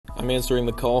I'm answering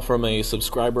the call from a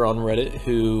subscriber on Reddit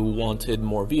who wanted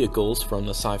more vehicles from the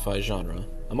sci-fi genre.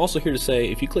 I'm also here to say,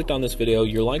 if you clicked on this video,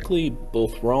 you're likely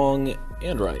both wrong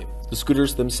and right. The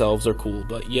scooters themselves are cool,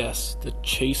 but yes, the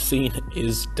chase scene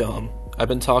is dumb. I've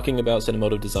been talking about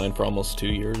cinematic design for almost 2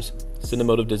 years.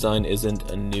 Cinematic design isn't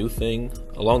a new thing.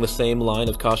 Along the same line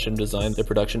of costume design, the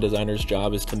production designer's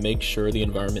job is to make sure the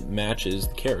environment matches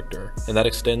the character, and that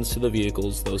extends to the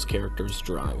vehicles those characters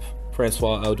drive.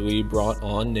 Francois Audouy brought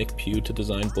on Nick Pugh to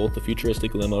design both the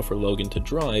futuristic limo for Logan to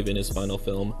drive in his final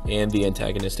film and the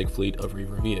antagonistic fleet of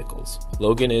Reaver vehicles.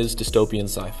 Logan is dystopian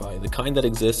sci-fi, the kind that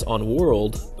exists on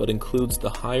world but includes the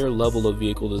higher level of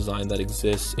vehicle design that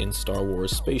exists in Star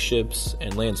Wars spaceships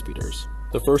and land speeders.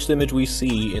 The first image we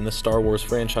see in the Star Wars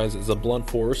franchise is a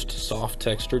blunt-forced,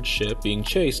 soft-textured ship being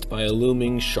chased by a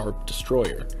looming, sharp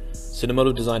destroyer.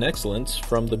 Cinematic design excellence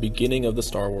from the beginning of the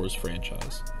Star Wars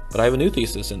franchise. But I have a new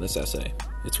thesis in this essay.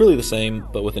 It's really the same,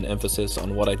 but with an emphasis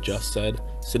on what I just said.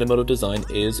 Cinematic design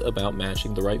is about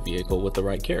matching the right vehicle with the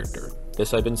right character.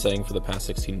 This I've been saying for the past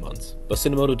 16 months. But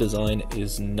cinematic design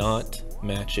is not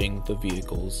matching the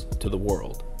vehicles to the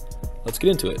world. Let's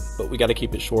get into it, but we gotta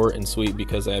keep it short and sweet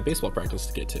because I have baseball practice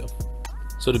to get to.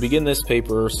 So to begin this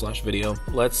paper/video,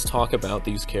 let's talk about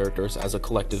these characters as a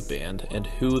collective band and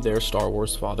who their Star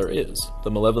Wars father is, the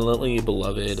malevolently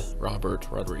beloved Robert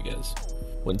Rodriguez.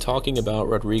 When talking about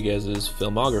Rodriguez's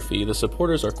filmography, the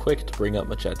supporters are quick to bring up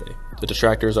Machete. The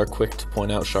detractors are quick to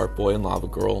point out Shark Boy and Lava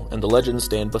Girl, and the legends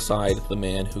stand beside the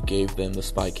man who gave them the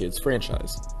Spy Kids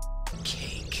franchise.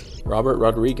 Cake. Robert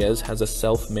Rodriguez has a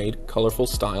self-made, colorful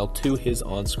style to his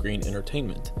on-screen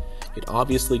entertainment. It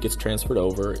obviously gets transferred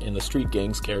over in the Street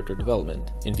Gang's character development,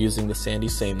 infusing the sandy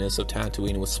sameness of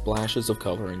Tatooine with splashes of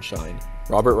color and shine.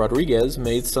 Robert Rodriguez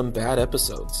made some bad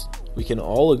episodes. We can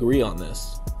all agree on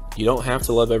this. You don't have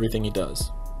to love everything he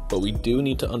does, but we do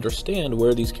need to understand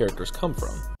where these characters come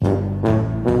from.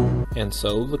 And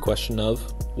so, the question of,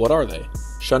 what are they?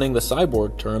 Shunning the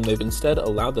cyborg term, they've instead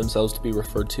allowed themselves to be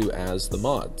referred to as the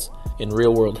mods. In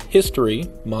real-world history,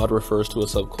 mod refers to a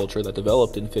subculture that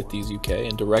developed in 50s UK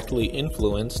and directly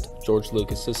influenced George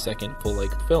Lucas's second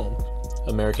full-length film,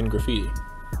 American Graffiti.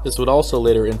 This would also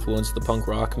later influence the punk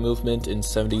rock movement in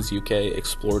 70s UK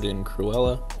explored in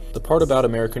Cruella. The part about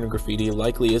American Graffiti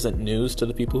likely isn't news to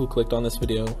the people who clicked on this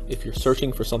video. If you're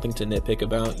searching for something to nitpick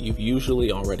about, you've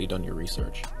usually already done your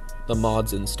research. The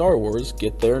mods in Star Wars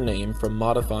get their name from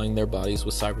modifying their bodies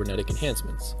with cybernetic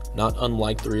enhancements, not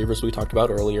unlike the Reavers we talked about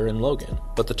earlier in Logan.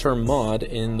 But the term mod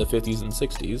in the 50s and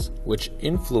 60s, which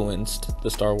influenced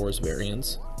the Star Wars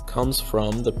variants, comes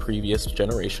from the previous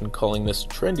generation calling this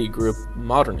trendy group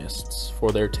modernists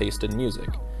for their taste in music,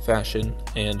 fashion,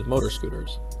 and motor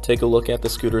scooters. Take a look at the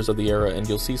scooters of the era and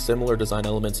you'll see similar design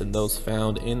elements in those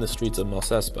found in the streets of Mos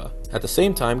Espa. At the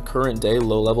same time, current-day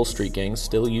low-level street gangs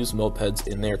still use mopeds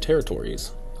in their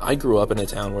territories. I grew up in a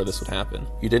town where this would happen.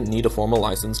 You didn't need a formal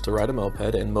license to ride a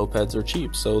moped, and mopeds are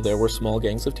cheap, so there were small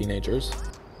gangs of teenagers,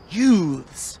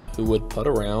 youths, who would putt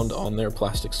around on their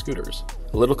plastic scooters.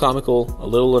 A little comical, a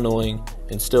little annoying,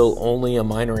 and still only a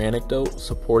minor anecdote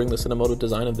supporting the cinematic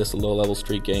design of this low-level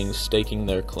street gang staking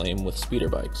their claim with speeder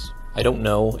bikes. I don't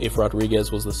know if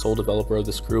Rodriguez was the sole developer of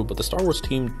this group, but the Star Wars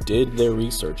team did their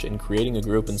research in creating a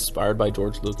group inspired by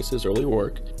George Lucas's early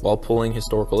work while pulling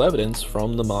historical evidence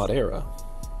from the mod era.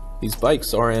 These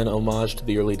bikes are an homage to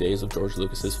the early days of George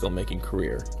Lucas's filmmaking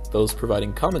career. Those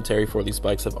providing commentary for these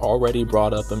bikes have already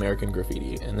brought up American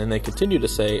Graffiti, and then they continue to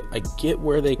say, I get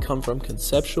where they come from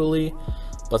conceptually,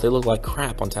 but they look like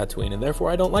crap on Tatooine, and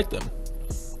therefore I don't like them.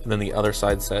 And then the other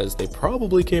side says they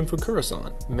probably came from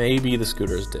Coruscant. Maybe the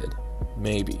scooters did.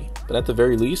 Maybe. But at the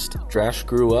very least, Drash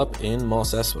grew up in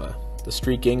Mos Espa. The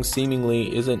street gang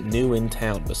seemingly isn't new in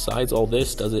town. Besides all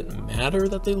this, does it matter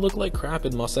that they look like crap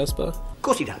in Mos Espa? Of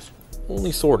course he does.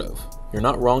 Only sort of. You're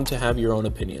not wrong to have your own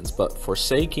opinions, but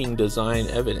forsaking design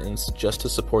evidence just to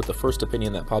support the first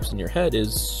opinion that pops in your head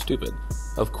is stupid.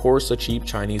 Of course, a cheap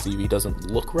Chinese EV doesn't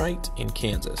look right in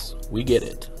Kansas. We get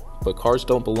it. But cars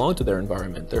don't belong to their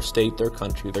environment, their state, their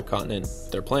country, their continent,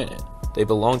 their planet. They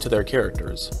belong to their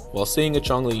characters. While seeing a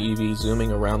Chongli EV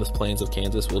zooming around the plains of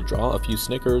Kansas will draw a few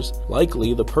snickers,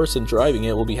 likely the person driving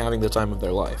it will be having the time of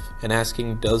their life. And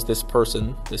asking, does this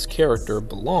person, this character,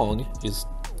 belong, is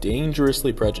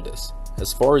dangerously prejudiced.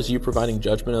 As far as you providing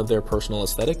judgment of their personal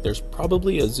aesthetic, there's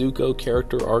probably a Zuko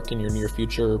character arc in your near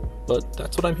future, but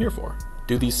that's what I'm here for.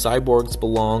 Do these cyborgs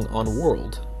belong on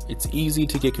world? It's easy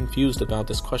to get confused about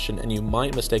this question, and you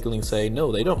might mistakenly say,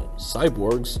 no, they don't.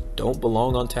 Cyborgs don't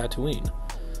belong on Tatooine.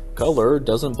 Color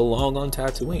doesn't belong on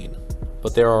Tatooine.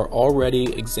 But there are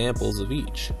already examples of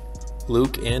each.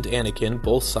 Luke and Anakin,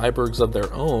 both cyborgs of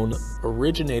their own,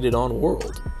 originated on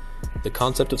World. The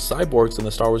concept of cyborgs in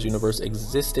the Star Wars universe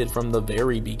existed from the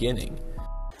very beginning.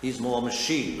 He's more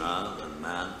machine now than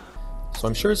man. So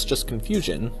I'm sure it's just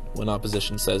confusion when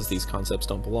opposition says these concepts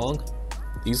don't belong.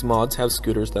 These mods have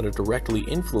scooters that are directly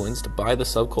influenced by the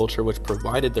subculture which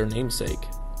provided their namesake.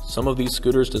 Some of these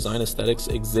scooters' design aesthetics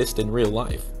exist in real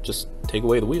life, just take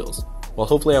away the wheels. While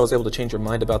hopefully I was able to change your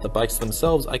mind about the bikes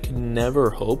themselves, I could never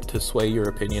hope to sway your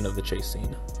opinion of the chase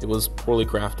scene. It was poorly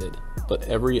crafted, but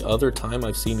every other time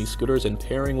I've seen these scooters in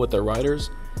pairing with their riders,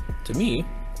 to me,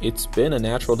 it's been a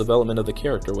natural development of the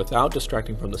character without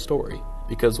distracting from the story.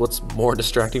 Because what's more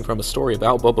distracting from a story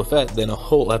about Boba Fett than a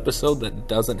whole episode that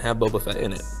doesn't have Boba Fett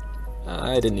in it?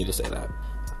 I didn't need to say that.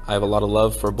 I have a lot of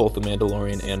love for both The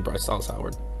Mandalorian and Bryce Dallas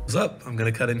Howard. What's up? I'm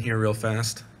gonna cut in here real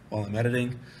fast while I'm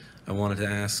editing. I wanted to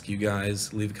ask you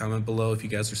guys, leave a comment below if you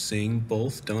guys are seeing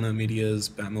both Donut Media's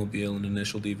Batmobile and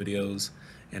Initial D videos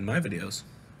and my videos.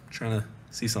 I'm trying to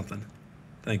see something.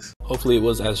 Thanks. Hopefully it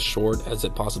was as short as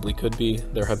it possibly could be.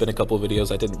 There have been a couple of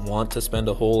videos I didn't want to spend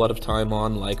a whole lot of time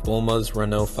on, like Bulma's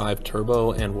Renault 5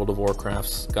 Turbo and World of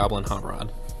Warcraft's Goblin Hot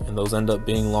Rod. And those end up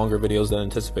being longer videos than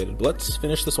anticipated. But let's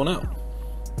finish this one out.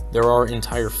 There are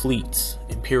entire fleets,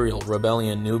 Imperial,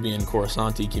 Rebellion, Nubian,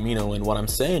 Coruscanti, Camino, and what I'm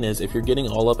saying is if you're getting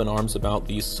all up in arms about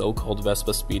these so-called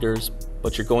Vespa speeders,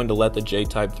 but you're going to let the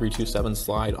J-Type 327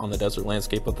 slide on the desert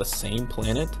landscape of the same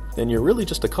planet, then you're really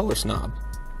just a color snob.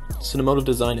 Cinematic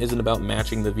design isn't about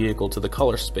matching the vehicle to the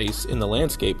color space in the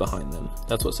landscape behind them.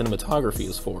 That's what cinematography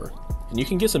is for. And you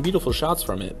can get some beautiful shots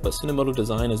from it, but cinematic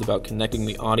design is about connecting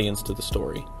the audience to the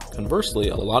story. Conversely,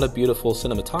 a lot of beautiful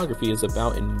cinematography is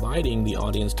about inviting the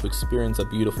audience to experience a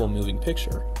beautiful moving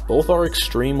picture. Both are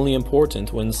extremely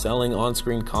important when selling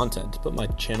on-screen content, but my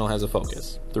channel has a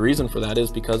focus. The reason for that is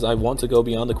because I want to go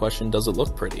beyond the question, does it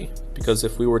look pretty? Because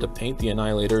if we were to paint the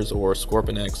Annihilators or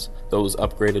Scorpion X, those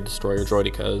upgraded destroyer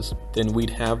droidicas, then we'd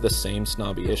have the same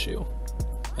snobby issue.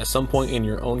 At some point in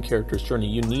your own character's journey,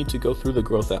 you need to go through the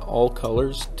growth that all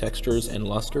colors, textures, and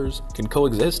lusters can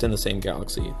coexist in the same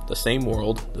galaxy, the same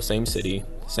world, the same city,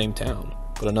 the same town.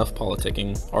 But enough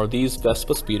politicking. Are these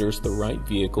Vespa speeders the right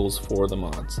vehicles for the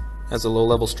mods? As a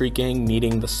low-level street gang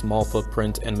needing the small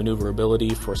footprint and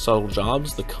maneuverability for subtle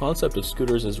jobs, the concept of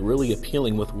scooters is really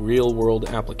appealing with real-world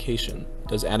application.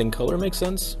 Does adding color make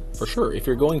sense? For sure, if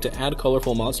you're going to add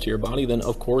colorful mods to your body, then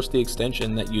of course the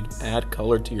extension that you'd add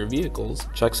color to your vehicles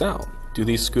checks out. Do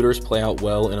these scooters play out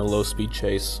well in a low-speed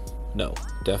chase? No,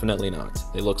 definitely not.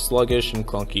 They look sluggish and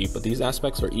clunky, but these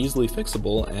aspects are easily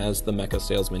fixable as the Mecha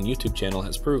Salesman YouTube channel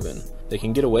has proven. They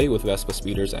can get away with Vespa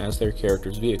speeders as their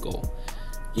character's vehicle,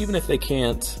 even if they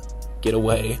can't get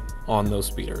away on those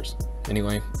speeders.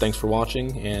 Anyway, thanks for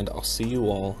watching, and I'll see you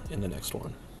all in the next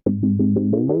one.